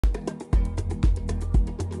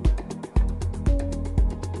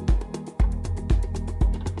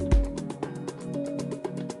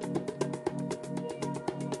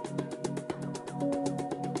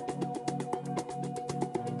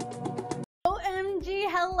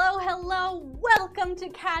Hello, hello, welcome to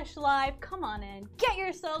Cash Live. Come on in, get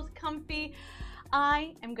yourselves comfy.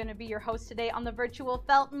 I am gonna be your host today on the virtual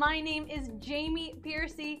felt. My name is Jamie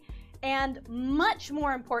Piercy, and much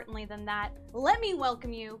more importantly than that, let me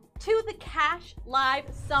welcome you to the Cash Live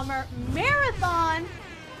Summer Marathon.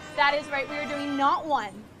 That is right, we are doing not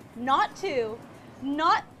one, not two,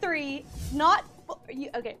 not three, not four,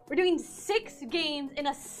 okay, we're doing 6 games in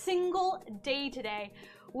a single day today.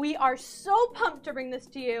 We are so pumped to bring this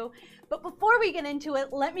to you, but before we get into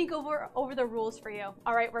it, let me go over the rules for you.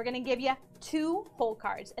 All right, we're gonna give you 2 hole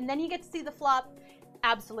cards, and then you get to see the flop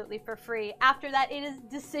absolutely for free. After that, it is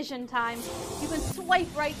decision time. You can swipe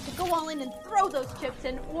right to go all in and throw those chips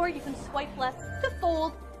in, or you can swipe left to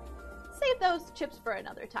fold. Save those chips for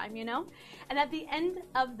another time, you know? And at the end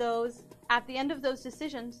of those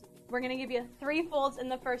decisions, we're gonna give you 3 folds in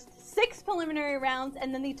the first 6 preliminary rounds,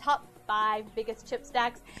 and then the top 5 biggest chip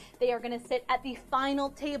stacks. They are gonna sit at the final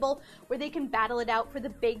table where they can battle it out for the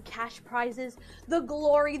big cash prizes, the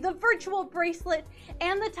glory, the virtual bracelet,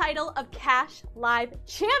 and the title of Cash Live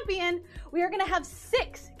Champion. We are gonna have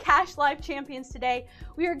 6 Cash Live Champions today.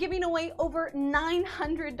 We are giving away over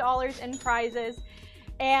 $900 in prizes.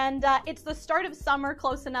 And it's the start of summer,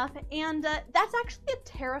 close enough, and that's actually a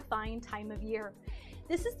terrifying time of year.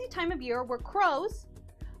 This is the time of year where crows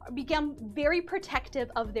become very protective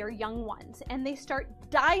of their young ones, and they start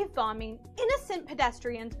dive bombing innocent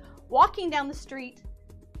pedestrians walking down the street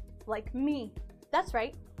like me. That's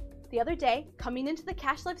right. The other day, coming into the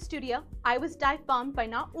Cash Live studio, I was dive bombed by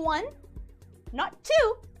not 1, not 2,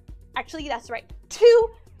 actually that's right, 2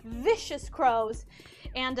 vicious crows,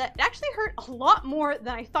 and it actually hurt a lot more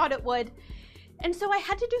than I thought it would. And so I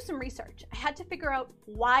had to do some research. I had to figure out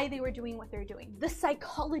why they were doing what they're doing, the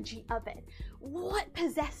psychology of it, what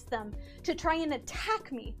possessed them to try and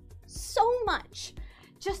attack me so much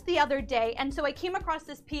just the other day. And so I came across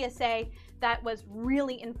this PSA that was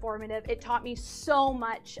really informative. It taught me so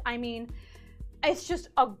much. I mean, it's just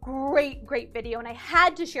a great, great video, and I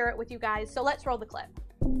had to share it with you guys. So let's roll the clip.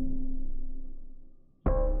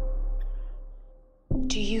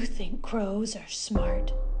 Do you think crows are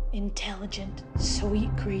smart, intelligent, sweet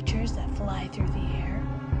creatures that fly through the air?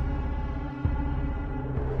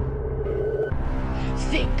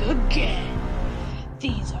 Think again.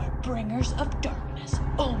 These are bringers of darkness,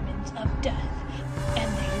 omens of death,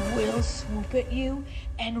 and they will swoop at you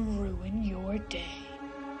and ruin your day.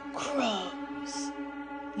 Crows,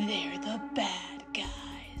 they're the bad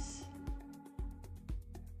guys.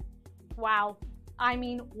 Wow. I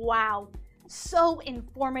mean, wow. So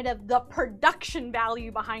informative, the production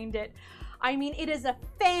value behind it. I mean, it is a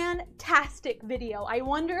fantastic video. I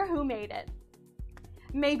wonder who made it.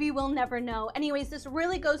 Maybe we'll never know. Anyways, this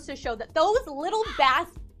really goes to show that those little what was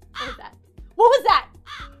that? What was that?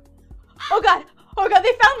 Oh God,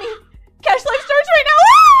 they found me. Cash Live starts right now.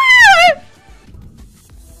 Oh my God!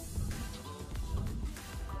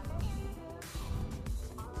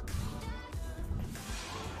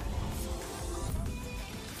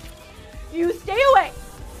 You stay away.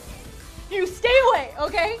 You stay away,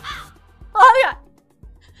 okay? Oh yeah.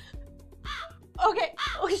 Okay.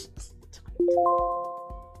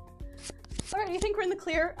 All right, I think we're in the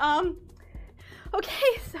clear.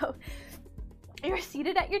 Okay, so you're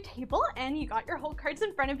seated at your table and you got your hole cards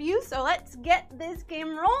in front of you. So let's get this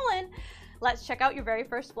game rolling. Let's check out your very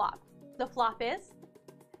first flop. The flop is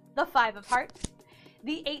the 5 of hearts,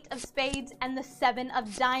 the 8 of spades, and the 7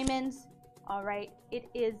 of diamonds. All right, it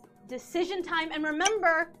is decision time, and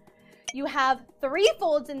remember, you have 3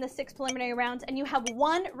 folds in the 6 preliminary rounds, and you have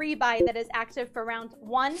 1 rebuy that is active for rounds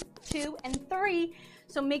 1, 2, and 3.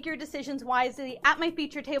 So make your decisions wisely. At my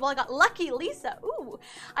feature table, I got Lucky Lisa. Ooh,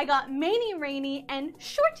 I got Manny Rainey and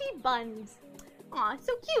Shorty Buns. Aw,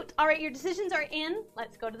 so cute. All right, your decisions are in.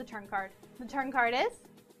 Let's go to the turn card. The turn card is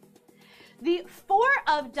the 4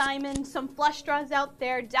 of diamonds. Some flush draws out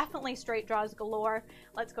there, definitely straight draws galore.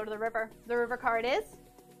 Let's go to the river. The river card is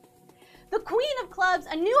the Queen of Clubs,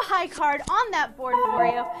 a new high card on that board for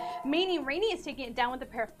you. Manny Rainey is taking it down with a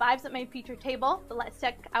pair of 5s at my feature table, but let's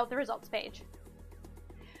check out the results page.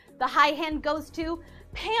 The high hand goes to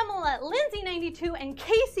Pamela, Lindsay 92, and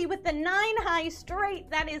Casey with the 9 high straight.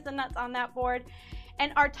 That is the nuts on that board.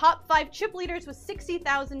 And our top 5 chip leaders with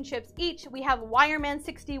 60,000 chips each. We have Wireman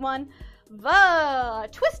 61,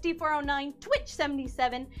 Twisty 409, Twitch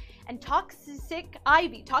 77, and Toxic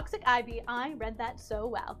Ivy. I read that so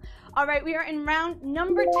well. All right, we are in round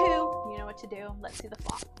number 2. You know what to do. Let's see the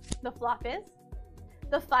flop. The flop is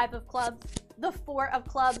the 5 of clubs, the 4 of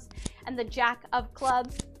clubs, and the Jack of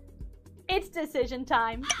clubs. It's decision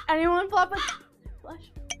time. Anyone flop a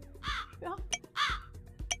flush? Yeah.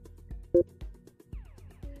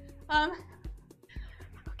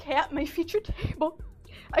 Okay, at my feature table,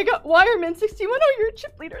 I got Wireman61. Oh, you're a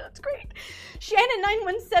chip leader. That's great.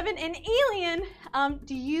 Shannon917 and Alien.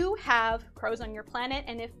 Do you have crows on your planet?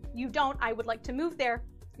 And if you don't, I would like to move there.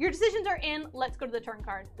 Your decisions are in. Let's go to the turn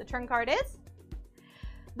card. The turn card is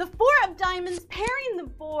the 4 of diamonds, pairing the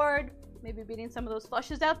board. Maybe beating some of those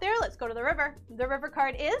flushes out there. Let's go to the river. The river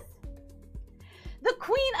card is the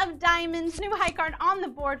Queen of Diamonds, new high card on the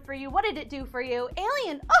board for you. What did it do for you?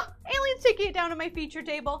 Alien. Oh, Alien's taking it down to my feature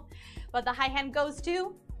table. But the high hand goes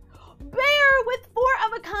to Bear with 4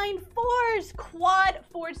 of a kind 4s. Quad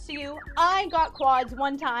 4s to you. I got quads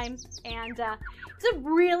one time, and it's a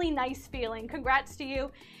really nice feeling. Congrats to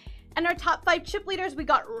you. And our top 5 chip leaders, we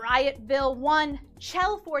got Riotville 1,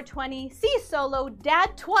 Chell 420, C Solo,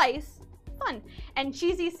 Dad twice. Fun. And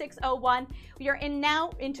Cheesy 601. We are in now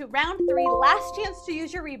into round 3. Last chance to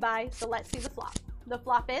use your rebuy. So let's see the flop. The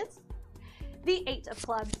flop is the 8 of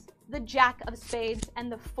clubs, the Jack of spades,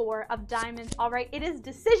 and the 4 of diamonds. All right, it is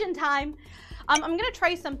decision time. I'm gonna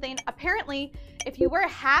try something. Apparently, if you wear a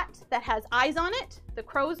hat that has eyes on it, the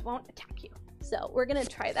crows won't attack you. So we're gonna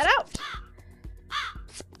try that out.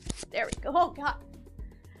 There we go. Oh God.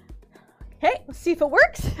 Okay, let's see if it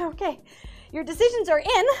works. Okay. Your decisions are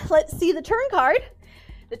in. Let's see the turn card.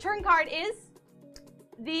 The turn card is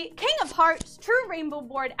the King of Hearts, true rainbow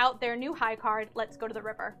board out there, new high card. Let's go to the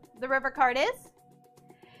river. The river card is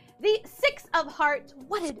the 6 of Hearts.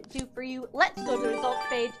 What did it do for you? Let's go to the results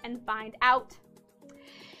page and find out.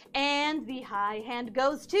 And the high hand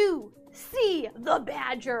goes to C, the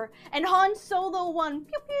Badger, and Han Solo 1.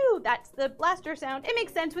 Pew pew. That's the blaster sound. It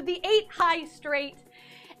makes sense with the 8 high straight.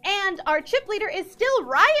 And our chip leader is still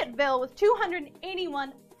Riotville with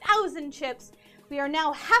 281,000 chips. We are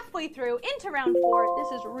now halfway through into round 4.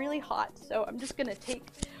 This is really hot, so I'm just gonna take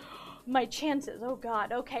my chances. Oh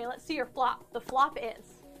God, okay, let's see your flop. The flop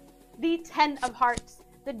is the 10 of Hearts,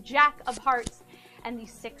 the Jack of Hearts, and the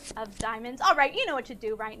 6 of diamonds. All right, you know what to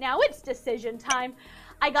do right now. It's decision time.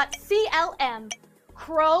 I got CLM,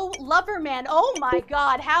 Crow Loverman. Oh my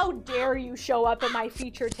God, how dare you show up at my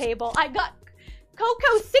feature table. I got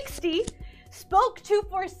Coco 60, Spoke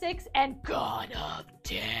 246, and God of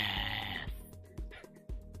Death.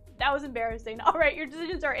 That was embarrassing. All right, your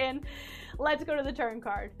decisions are in. Let's go to the turn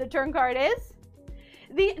card. The turn card is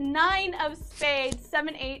the 9 of spades.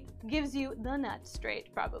 7, 8 gives you the nut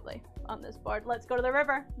straight, probably, on this board. Let's go to the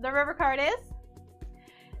river. The river card is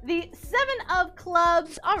the 7 of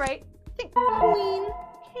clubs. All right, I think Queen,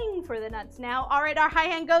 King for the nuts now. All right, our high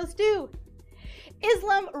hand goes to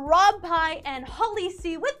Islam, Rob Pie, and Holly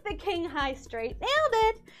C with the King high straight. Nailed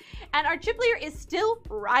it. And our chip leader is still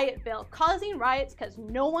Riotville, causing riots because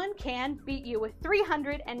no one can beat you with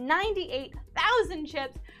 398,000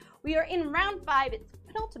 chips. We are in round 5. It's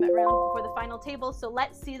penultimate round before the final table. So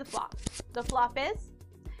let's see the flop. The flop is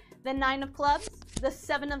the 9 of clubs, the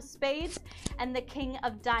 7 of spades, and the King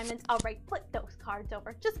of diamonds. All right, flip those cards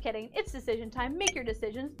over. Just kidding. It's decision time. Make your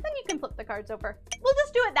decisions. Then you can flip the cards over. We'll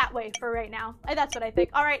just do it that way for right now. That's what I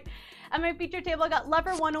think. All right, at my feature table, I got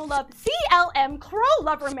Lover 10 Love, CLM, Crow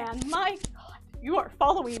Loverman. My God, you are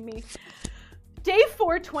following me. Day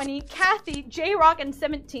 420, Kathy, J-Rock, and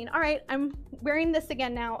 17. All right, I'm wearing this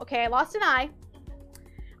again now. Okay, I lost an eye.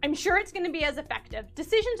 I'm sure it's going to be as effective.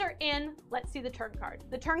 Decisions are in. Let's see the turn card.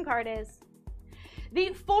 The turn card is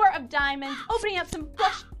the 4 of diamonds, opening up some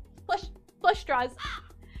flush draws.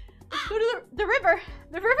 Let's go to the river.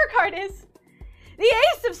 The river card is the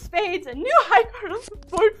Ace of spades, a new high card on the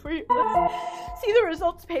board for you. Let's see the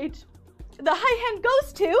results page. The high hand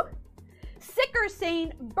goes to Sicker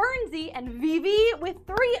Sane, Burnsy, and Vivi with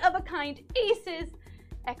 3 of a kind aces.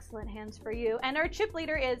 Excellent hands for you. And our chip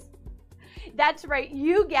leader is, that's right,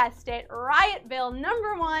 you guessed it, Riotville,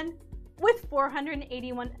 #1 with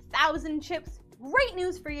 481,000 chips. Great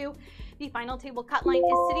news for you. The final table cut line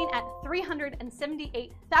is sitting at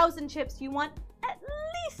 378,000 chips. You want at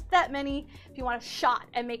least that many if you want a shot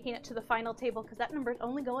at making it to the final table, because that number is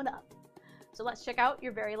only going up. So let's check out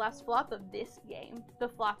your very last flop of this game. The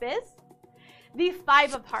flop is the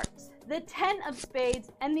 5 of hearts, the 10 of spades,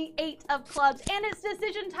 and the 8 of clubs. And it's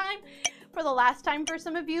decision time for the last time for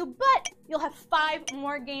some of you, but you'll have 5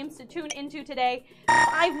 more games to tune into today.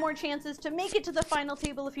 5 more chances to make it to the final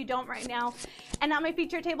table if you don't right now. And at my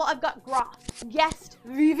feature table, I've got Groth, Guest,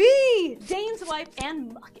 Vivi, Dane's wife,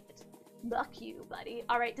 and Mucket. Muck you, buddy.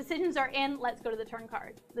 All right, decisions are in. Let's go to the turn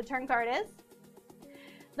card. The turn card is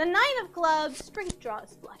the 9 of clubs, straight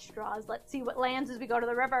draws, flush draws. Let's see what lands as we go to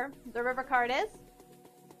the river. The river card is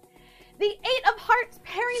the 8 of hearts,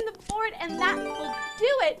 pairing the board, and that will do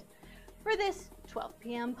it for this 12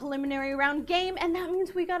 p.m. preliminary round game, and that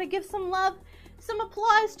means we gotta give some love, some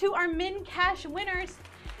applause to our Min Cash winners.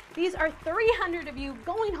 These are 300 of you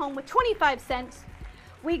going home with 25 cents.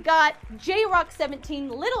 We got J-Rock17,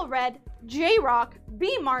 Little Red, J-Rock,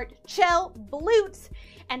 B-Mart, Chell, Blutes,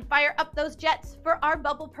 and fire up those jets for our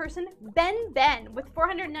bubble person, Ben with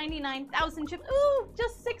 499,000 chips. Ooh,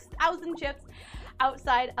 just 6,000 chips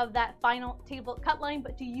outside of that final table cut line.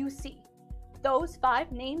 But do you see those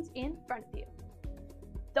 5 names in front of you?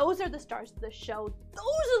 Those are the stars of the show.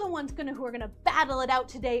 Those are the ones who are gonna battle it out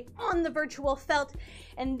today on the virtual felt.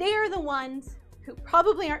 And they're the ones who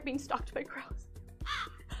probably aren't being stalked by crows.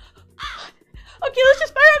 Okay, let's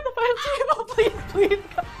just fire up the final table, please,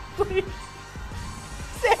 please,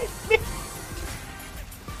 save me.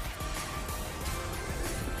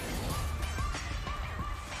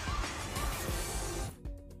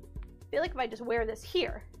 I feel like if I just wear this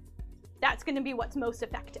here, that's gonna be what's most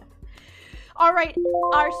effective. All right,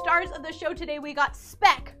 our stars of the show today, we got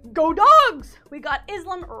Spec, go Dogs! We got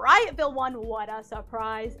Islam, Riotville 1, what a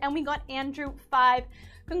surprise. And we got Andrew 5.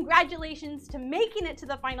 Congratulations to making it to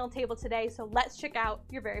the final table today. So let's check out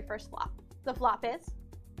your very first flop. The flop is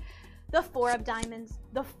the 4 of diamonds,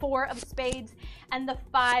 the 4 of spades, and the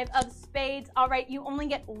 5 of spades. All right, you only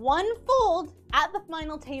get 1 fold at the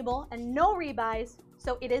final table and no rebuys.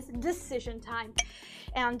 So it is decision time.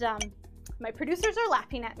 And my producers are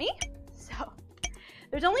laughing at me. So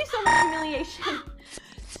there's only so much humiliation.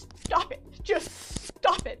 Stop it, just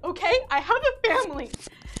stop it, okay? I have a family.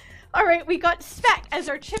 All right, we got Spec as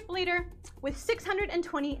our chip leader with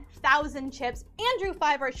 620,000 chips. Andrew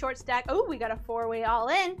 5, our short stack. Oh, we got a 4-way all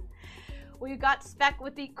in. We got Spec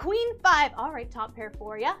with the Queen 5. All right, top pair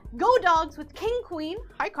for ya. Go Dogs with King Queen,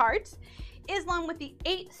 high cards. Islam with the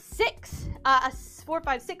 8-6, a 4,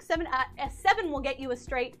 5, 6, 7. A 7 will get you a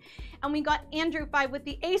straight. And we got Andrew 5 with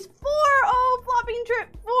the Ace 4. Oh, flopping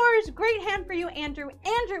trip 4s. Great hand for you, Andrew.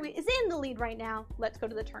 Andrew is in the lead right now. Let's go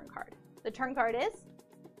to the turn card. The turn card is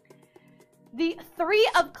the 3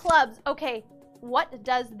 of clubs. Okay, what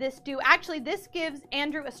does this do? Actually, this gives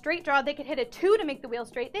Andrew a straight draw. They could hit a 2 to make the wheel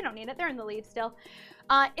straight. They don't need it. They're in the lead still.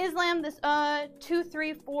 Islam, this 2,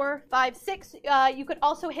 3, 4, 5, 6. You could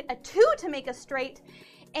also hit a 2 to make a straight.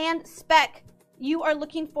 And Spec, you are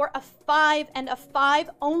looking for a 5 and a 5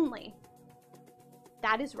 only.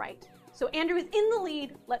 That is right. So Andrew is in the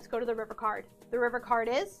lead. Let's go to the river card. The river card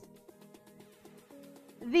is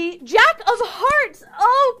the Jack of Hearts.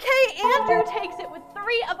 Okay, Andrew takes it with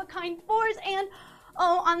 3 of a kind 4s. And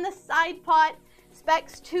oh, on the side pot,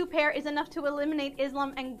 Spec's 2 pair is enough to eliminate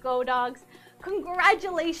Islam and Go Dogs.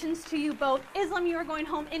 Congratulations to you both. Islam, you are going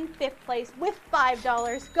home in 5th place with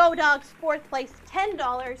 $5. Go Dogs, 4th place,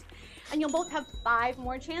 $10. And you'll both have 5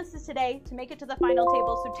 more chances today to make it to the final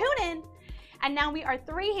table. So tune in. And now we are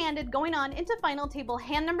 3-handed going on into final table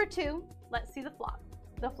hand number 2. Let's see the flop.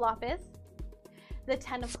 The flop is the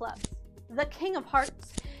 10 of clubs, the King of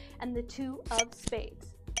Hearts, and the 2 of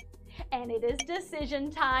spades. And it is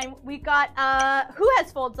decision time. We got, who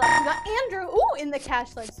has folds up? We got Andrew, ooh, in the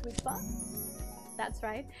cash live sweet spot. That's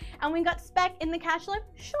right. And we got Spec in the cash live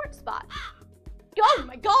short spot. Oh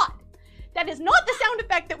my God. That is not the sound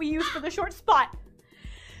effect that we use for the short spot.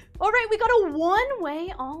 All right, we got a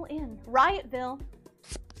 1-way all in. Riotville,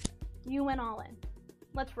 you went all in.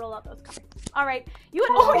 Let's roll out those cards. All right, you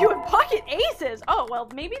had pocket aces. Oh, well,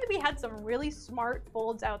 maybe we had some really smart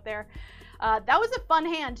folds out there. That was a fun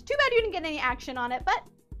hand. Too bad you didn't get any action on it, but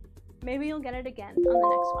maybe you'll get it again on the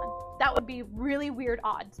next one. That would be really weird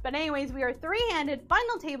odds. But anyways, we are 3-handed,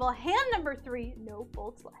 final table, hand number 3, no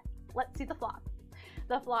folds left. Let's see the flop.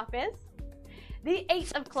 The flop is the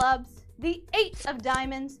 8 of clubs, the 8 of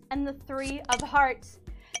diamonds, and the 3 of hearts.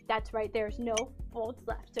 That's right, there's no folds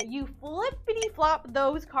left. So you flippity flop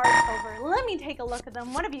those cards over. Let me take a look at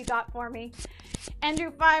them. What have you got for me? Andrew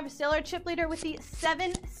 5, still our chip leader with the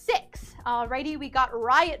 7-6. Alrighty, we got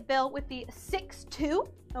Riotville with the 6-2.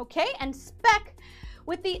 Okay, and Spec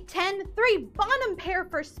with the 10-3. Bottom pair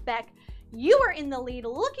for Spec. You are in the lead,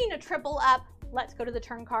 looking to triple up. Let's go to the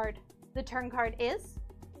turn card. The turn card is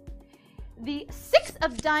the 6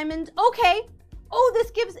 of diamonds. Okay. Oh,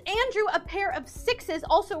 this gives Andrew a pair of 6s.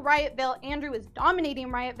 Also Riotville. Andrew is dominating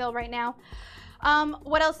Riotville right now.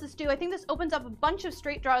 What else does this do? I think this opens up a bunch of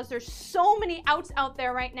straight draws. There's so many outs out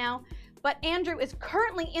there right now. But Andrew is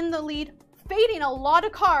currently in the lead, fading a lot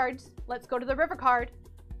of cards. Let's go to the river card.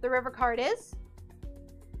 The river card is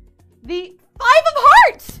the 5 of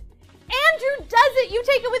hearts. Andrew does it. You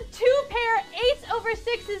take it with 2 pair, 8s over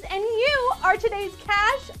 6s, and you are today's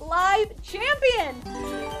Cash Live champion.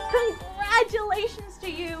 Congratulations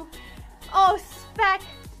to you. Oh, Spec,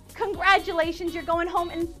 Congratulations, you're going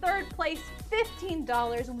home in third place,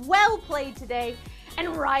 $15. Well played today. And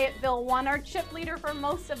Riotville won, our chip leader for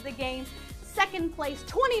most of the game. Second place,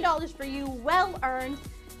 $20 for you, well earned.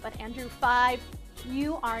 But Andrew 5,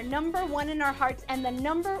 you are number 1 in our hearts and the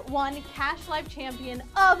number 1 Cash Live champion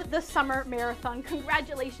of the summer marathon.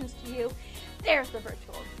 Congratulations to you. There's the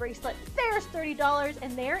virtual bracelet, there's $30,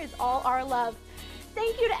 and there is all our love.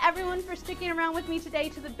 Thank you to everyone for sticking around with me today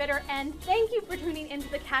to the bitter end. Thank you for tuning into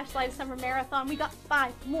the Cash Live Summer Marathon. We got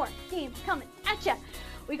 5 more games coming at ya.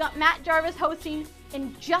 We got Matt Jarvis hosting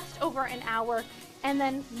in just over an hour. And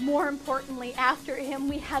then more importantly, after him,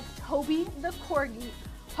 we have Toby the Corgi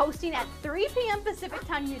hosting at 3 p.m. Pacific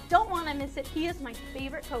time. You don't want to miss it. He is my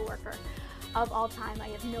favorite coworker of all time. I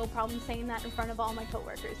have no problem saying that in front of all my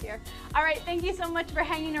coworkers here. All right, thank you so much for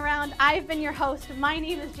hanging around. I've been your host. My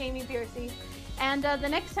name is Jamie Piercy. And the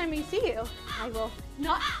next time we see you, I will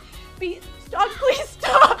not be, stop, please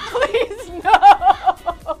stop, please